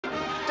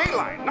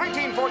Daylight,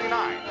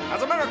 1949.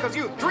 As America's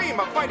youth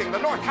dream of fighting the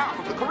north half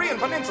of the Korean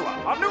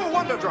peninsula, a new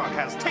wonder drug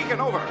has taken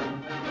over.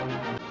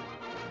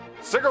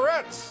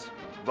 Cigarettes,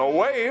 the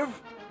wave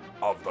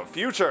of the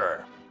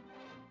future.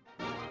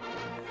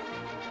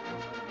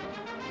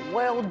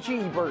 Well,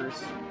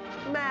 jeebers.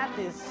 Math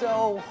is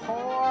so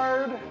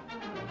hard.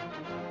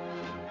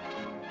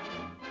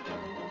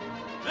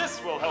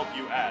 This will help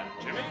you add,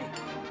 Jimmy.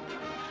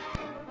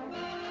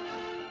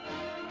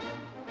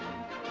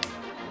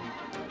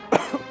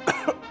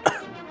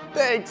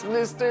 Thanks,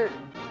 mister.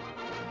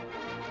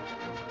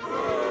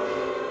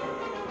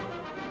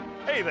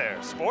 Hey there,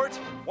 sport.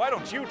 Why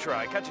don't you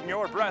try catching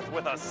your breath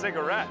with a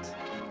cigarette?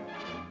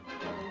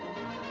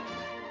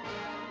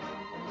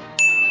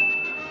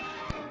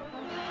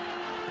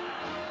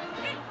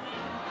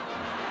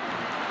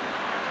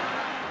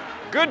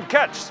 Good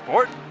catch,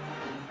 sport.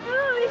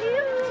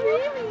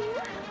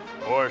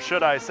 Or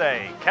should I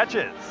say,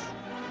 catches.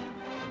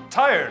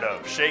 Tired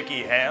of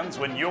shaky hands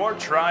when you're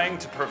trying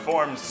to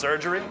perform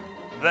surgery?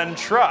 Then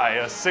try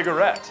a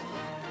cigarette.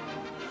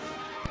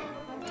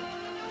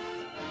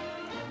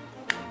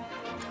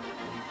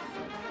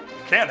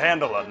 Can't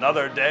handle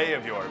another day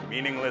of your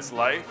meaningless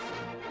life?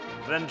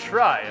 Then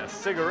try a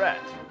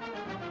cigarette.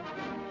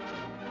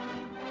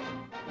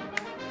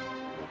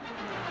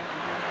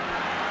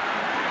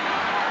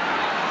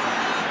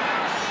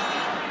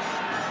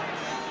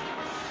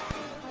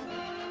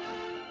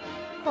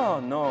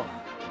 Oh no,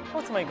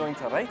 what am I going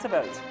to write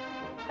about?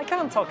 I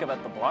can't talk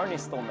about the Blarney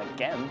Stone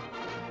again.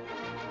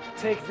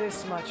 Take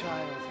this, my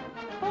child.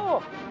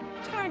 Oh,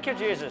 thank you,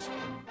 Jesus.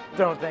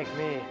 Don't thank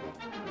me.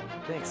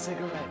 Thank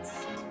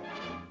cigarettes.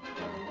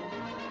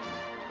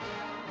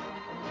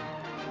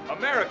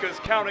 America's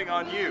counting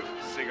on you,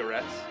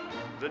 cigarettes.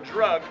 The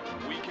drug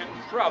we can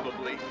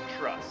probably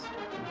trust.